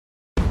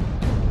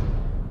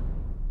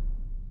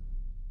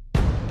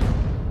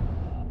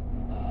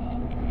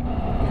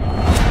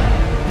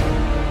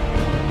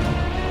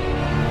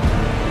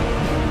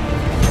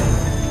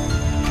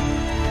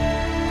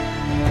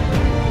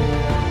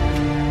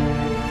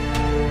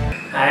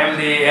I am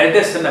the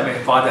eldest son of my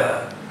father,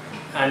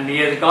 and he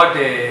has got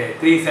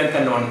 3 sons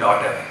and 1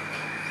 daughter.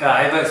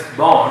 I was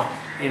born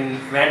in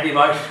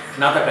Manavai,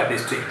 Karnataka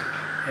district.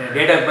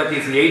 Date of birth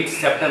is 8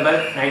 September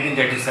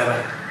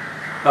 1937.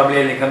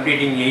 Probably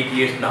completing 8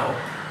 years now.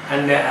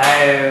 And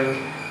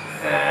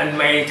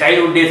my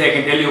childhood days, I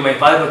can tell you, my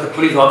father was a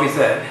police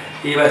officer.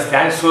 He was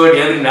transferred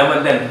every now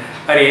and then.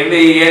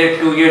 Every year,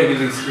 2 years, we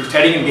will be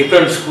studying in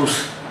different schools.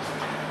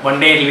 One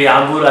day it will be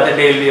Ambur, other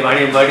day it will be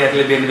Manavai,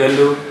 other day it will be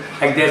Vellu.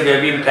 Like this, we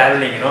have been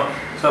traveling,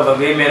 So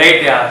we may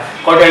write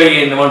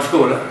quarterly in one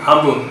school,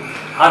 Ambur,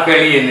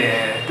 half-yearly in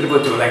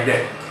Tirupattur, like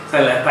that. So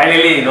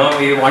finally,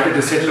 we wanted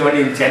to settle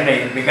only in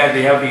Chennai because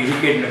we have to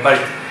educate in the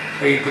college.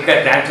 So we took a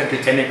transfer to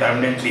Chennai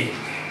permanently.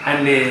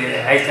 And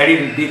I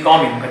studied BCom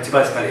in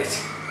Mustafa College.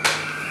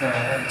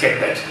 Check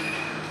that.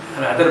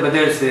 And other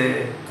brothers,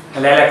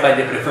 Laila College,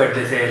 they preferred,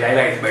 they say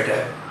Laila is better.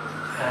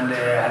 And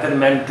other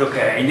men took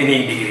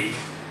engineering degree.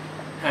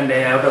 And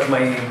out of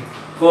my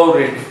 4,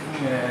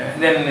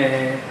 then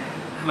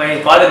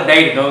my father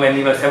died when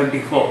he was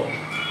 74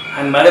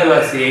 and mother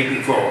was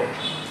 84,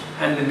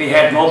 and we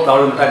had no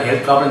problem,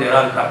 health problems, they were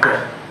all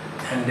proper.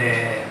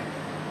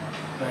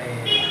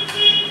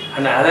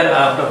 And other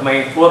out of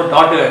my 4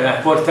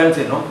 sons,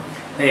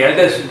 the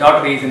eldest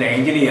daughter is an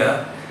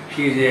engineer.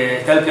 She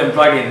is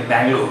self-employed in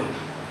Bangalore.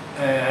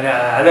 And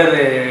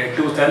other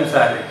 2 sons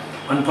are,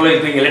 one fellow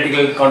is doing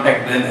electrical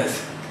contact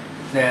business.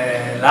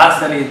 The last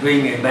son is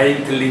doing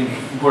buying, selling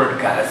imported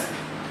cars.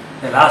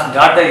 The last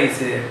daughter is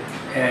a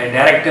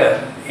director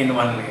in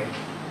one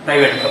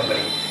private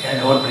company, an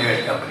own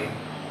private company.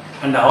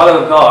 And all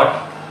have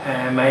got,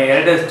 my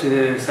eldest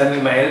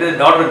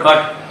daughter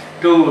got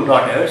 2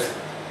 daughters,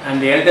 and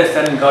the eldest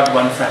son got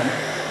 1 son,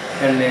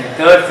 and the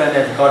 3rd son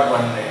has got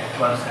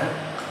one son,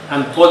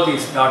 and 4th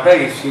is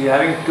daughter, she is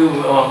having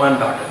 1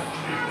 daughter.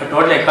 So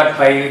totally I got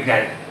 5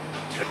 grand.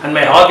 And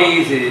my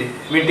hobby is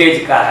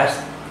vintage cars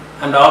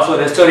and also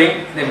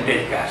restoring the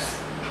vintage cars.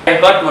 I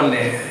got one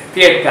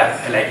Fiat car,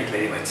 I like it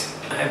very much.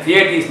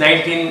 Fiat is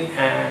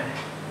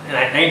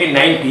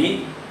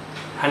 1990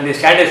 and the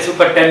standard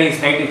Super 10 is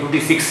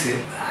 1956.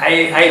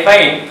 I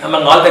find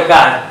among all the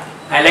cars,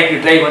 I like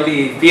to drive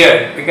only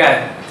Fiat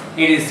because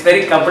it is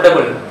very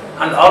comfortable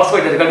and also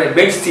it has got a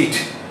bench seat.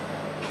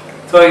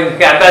 So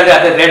in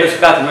other latest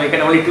cars, you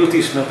can only 2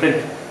 seats in the front.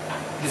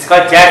 This is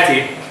called chair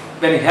seat.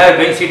 When you have a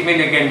bench seat,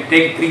 means you can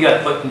take 3 or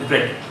 4 in the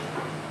front.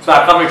 So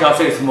accommodation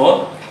also is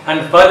more,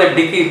 and further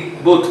dicky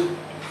booth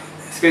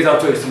space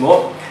also is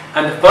more,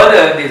 and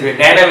further this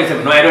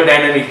dynamism,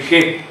 aerodynamic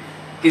shape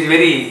is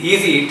very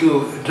easy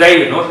to drive,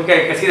 You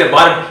can see the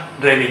bonnet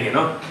driving,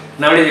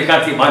 Nowadays you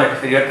can't see bonnet.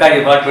 So your car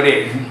you bought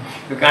today,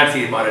 you can't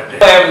see bonnet.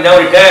 So I am now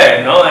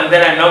retired, and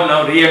then I am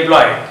now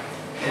re-employed.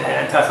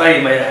 And so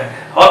sorry, my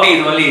hobby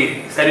is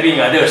only serving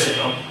others,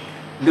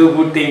 Do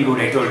good thing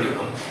good, I told you,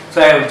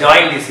 So I have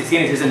joined this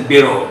Senior Citizen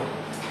Bureau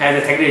as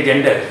a Secretary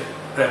General.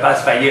 For the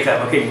past 5 years I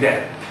am working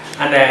there.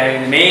 And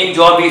the main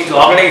job is to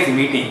organize a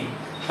meeting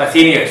for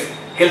seniors,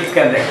 health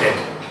camp like that.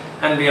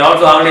 And we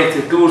also organize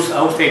tours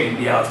outside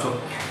India also.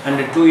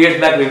 And 2 years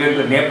back we went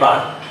to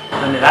Nepal,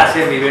 and last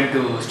year we went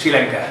to Sri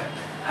Lanka.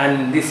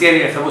 And this year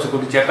we are supposed to go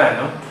to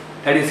Japan.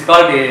 That is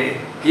called a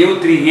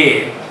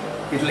U3A.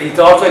 It's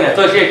also an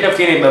association of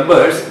senior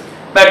members,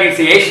 but it's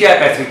the Asia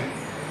Pacific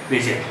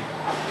region.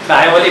 So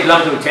I only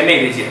belong to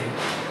Chennai region.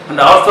 And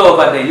also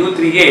for the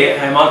U3A,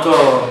 I am also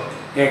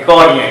a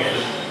coordinator.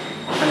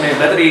 And my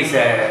brother is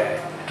a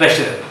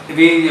treasurer.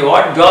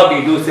 What job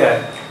we do,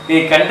 sir?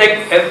 We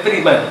conduct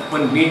every month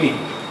one meeting,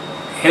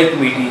 health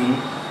meeting,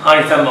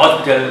 or some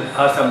hospital,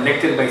 or some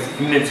lecture by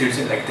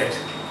institution like that.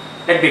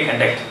 That we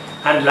conduct.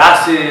 And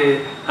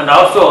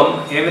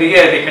also every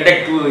year we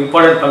conduct 2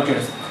 important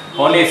functions.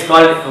 One is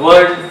called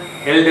World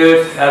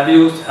Elders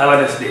Abuse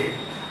Awareness Day.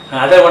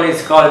 Another one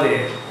is called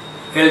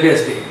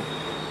Elders Day.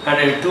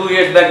 And 2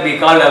 years back we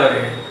called our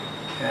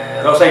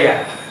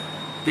Rosaya.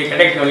 We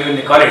conducted only in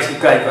the college,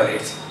 Ikrai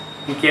College.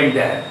 We came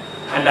there.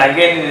 And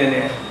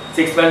again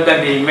 6 months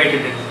back we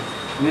invited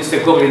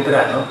Mr.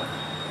 Kobrindra.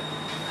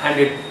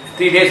 And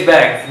 3 days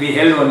back we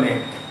held one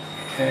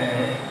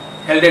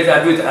Elders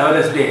Abuse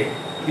Awareness Day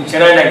in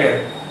Chennai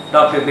Nagar,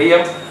 Dr.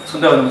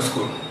 Semmal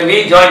School.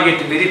 We joined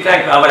it, very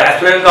frank, our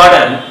aspirant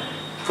garden,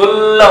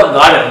 full of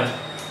gardens,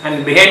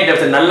 and behind there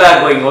was a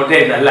Nalla going out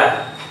there,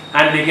 Nalla.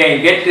 And we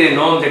can get to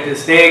know that the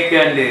snake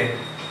and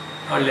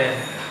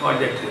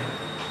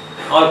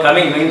all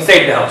coming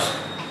inside the house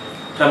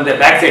from the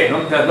back side.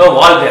 There is no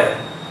wall there.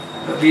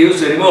 We used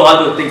to remove all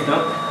those things,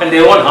 and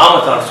they won't harm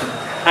us also.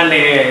 And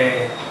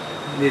they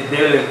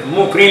will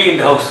move freely in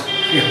the house.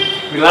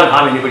 We will not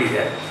harm anybody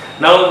there.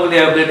 Now they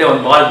have built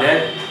one wall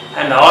there,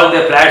 and all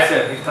the flats,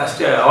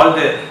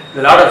 a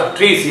lot of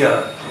trees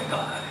here.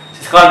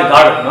 It's called the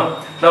garden.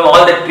 Now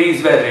all the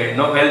trees were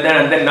well done,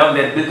 and then now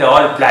they built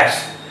all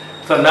flats.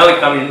 So now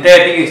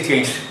entire thing is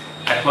changed.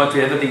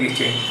 Atmosphere, everything is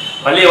changed.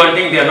 Only one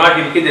thing, they are not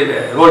increasing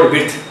the road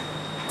width.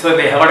 So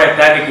they have a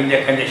traffic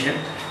congestion.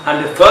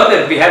 And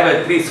further, we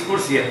have 3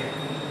 schools here.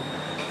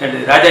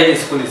 And Rajaji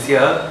school is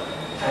here,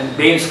 and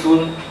Bain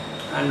school,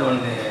 and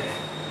one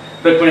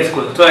preparatory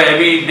school. So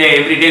every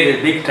day there is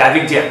a big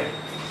traffic jam.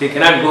 They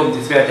cannot go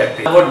this way or that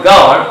way. About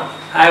God,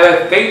 I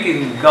have faith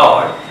in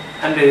God,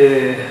 and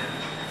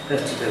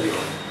just to tell you,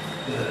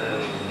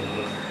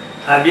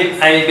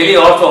 I believe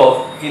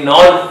also in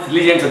all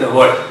religions of the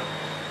world.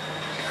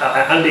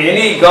 And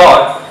any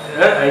God,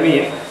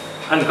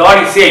 and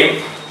God is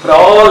same for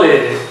all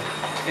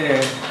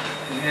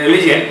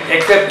religion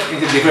except in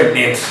the different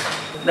names.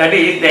 That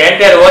is, the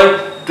entire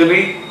world to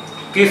be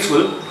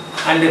peaceful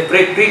and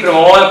free from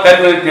all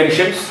conflict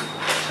tensions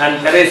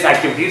and terrorist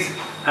activities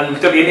and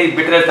without any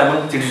bitterness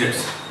among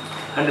citizens.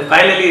 And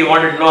finally, you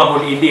wanted to know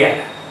about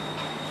India.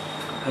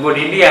 About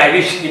India, I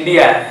wish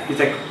India is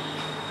a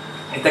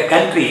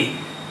country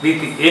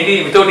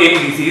without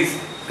any disease,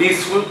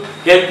 peaceful,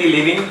 healthy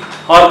living,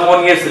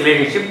 harmonious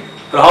relationship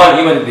for all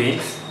human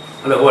beings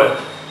of the world,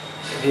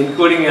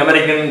 including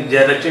Americans,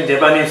 Russians,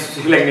 Japanese,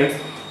 Sri Lankans.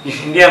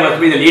 India must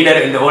be the leader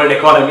in the world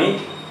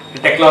economy,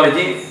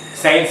 technology,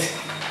 science,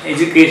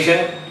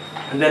 education,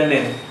 and then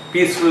a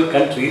peaceful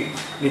country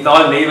with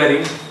all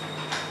neighboring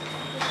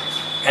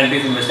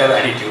countries must have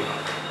attitude.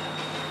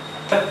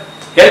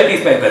 Health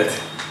is my wealth.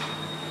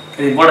 It's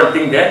an important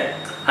thing there.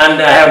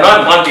 And I have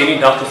not gone to any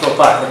doctor so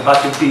far for the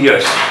past 50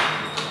 years.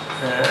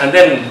 And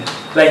then,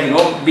 like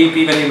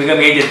BP, when you become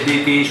aged,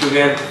 BP,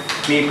 sugar,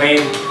 knee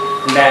pain,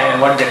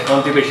 and what the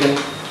constipation,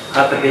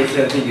 arthritis,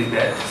 everything is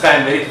there. So I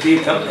am very free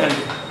from and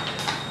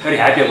very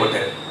happy about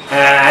that.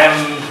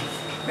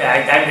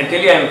 I can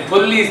tell you, I am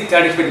fully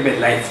satisfied with my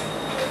life.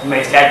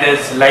 My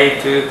status,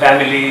 life,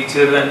 family,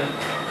 children,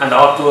 and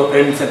also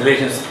friends and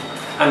relations.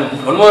 And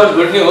one more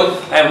good news,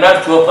 I have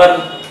not so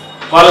far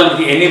quarreled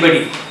with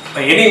anybody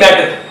by any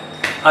matter.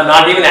 Or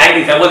not even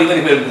angry. Suppose even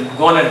if you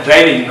go on and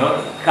driving,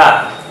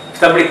 car,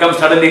 somebody comes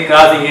suddenly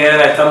crossing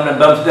here, some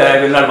bumps there,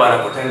 I will not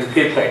bother about it. I will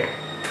keep quiet.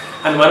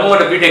 And one more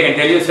bit I can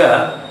tell you,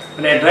 sir,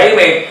 when I drive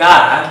my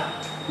car,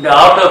 the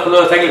auto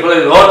flow, cycle flow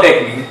will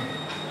overtake me.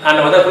 And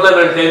other fellow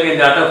will tell me in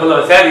the auto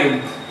flow, sir,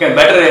 you can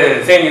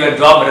better say your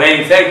job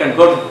driving, sir, you can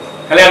go to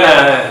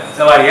Kalyana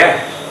Savari,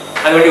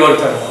 and what you want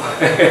to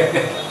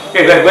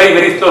if you are going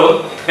very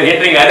slow and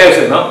entering others,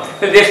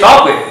 then they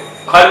stop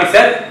it. Call me,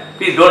 sir.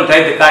 Please don't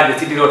drive the car in the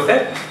city road,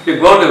 sir. You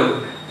go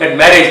to that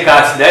marriage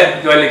cars there,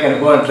 you can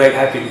go and drive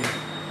happily.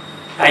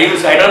 I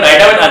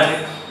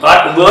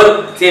don't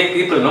more safe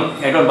people,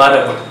 I don't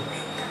bother about it.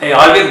 I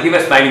always give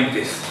a smiling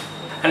face.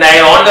 And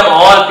I want them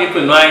all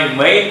people, my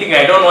main thing,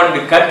 I don't want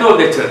to control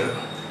the children.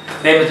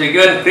 They must be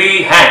given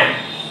free hand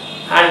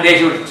and they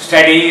should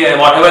study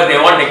whatever they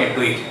want, they can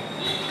do it.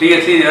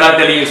 Previously, they are not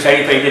telling you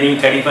study for engineering,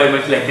 study for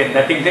much like that,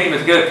 nothing there, you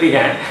must give a free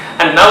hand.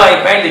 And now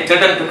I find the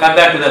children to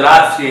compare to the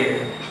last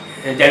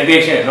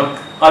generation,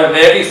 are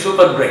very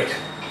super bright.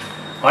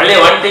 Only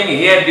one thing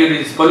here due to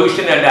this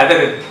pollution and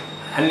other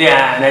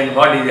and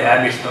what is the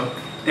habits,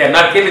 they are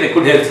not keeping a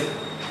good health.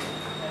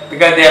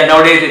 Because they are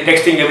nowadays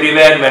texting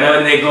everywhere,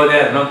 whenever they go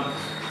there,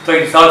 so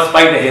it's all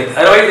spoiled the health.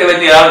 Otherwise, when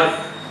they are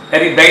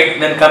very bright,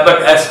 then compared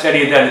to us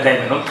study at the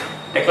time,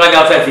 technology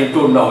also has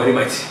improved now very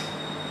much.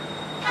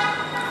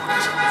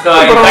 So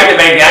in fact,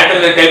 my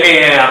grandmother will tell me,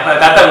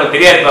 Tata mu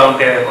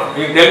theriyadu.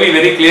 You tell me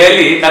very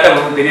clearly, Tata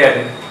mu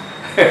theriyadu.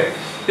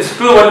 It's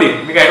true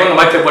only, because I don't know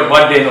much about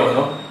what they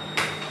know,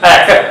 I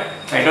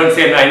accept. I don't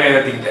say no, I know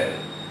everything there.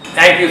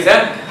 Thank you,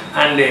 sir.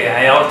 And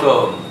I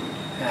also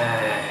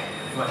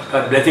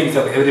got blessings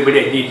of everybody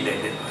I need.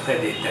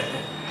 Thank you.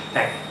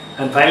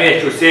 And finally, I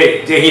should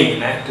say Jai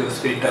Hind to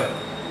Spirit of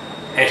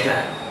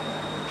National.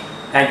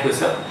 Thank you,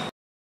 sir.